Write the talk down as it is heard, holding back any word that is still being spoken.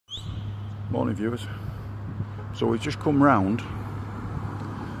Morning viewers. So we've just come round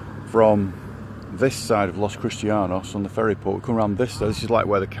from this side of Los Cristianos on the ferry port. We've come round this side. This is like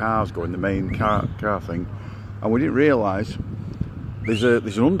where the cars go in, the main car thing. And we didn't realise there's an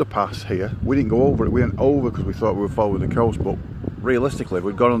underpass here. We didn't go over it. We went over because we thought we would follow the coast, but realistically if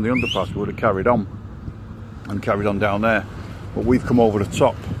we'd gone on the underpass we would have carried on down there. But we've come over the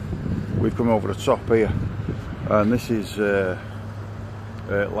top. We've come over the top here. And this is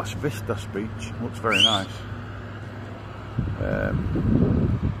Las Vistas Beach. Looks very nice.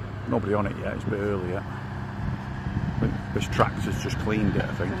 Nobody on it yet, it's a bit early yet. I think this tractor's just cleaned it,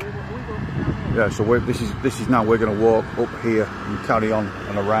 I think. Yeah, so this is now we're going to walk up here and carry on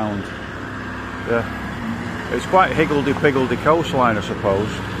and around. Yeah, it's quite higgledy-piggledy coastline, I suppose.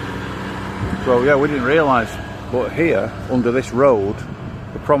 So yeah, we didn't realise, but here under this road,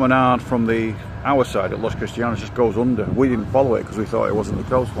 the promenade from our side at Los Cristianos just goes under. We didn't follow it because we thought it wasn't the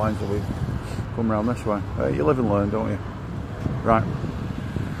coastline, so we come around this way. You live and learn, don't you?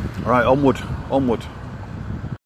 Right, onward.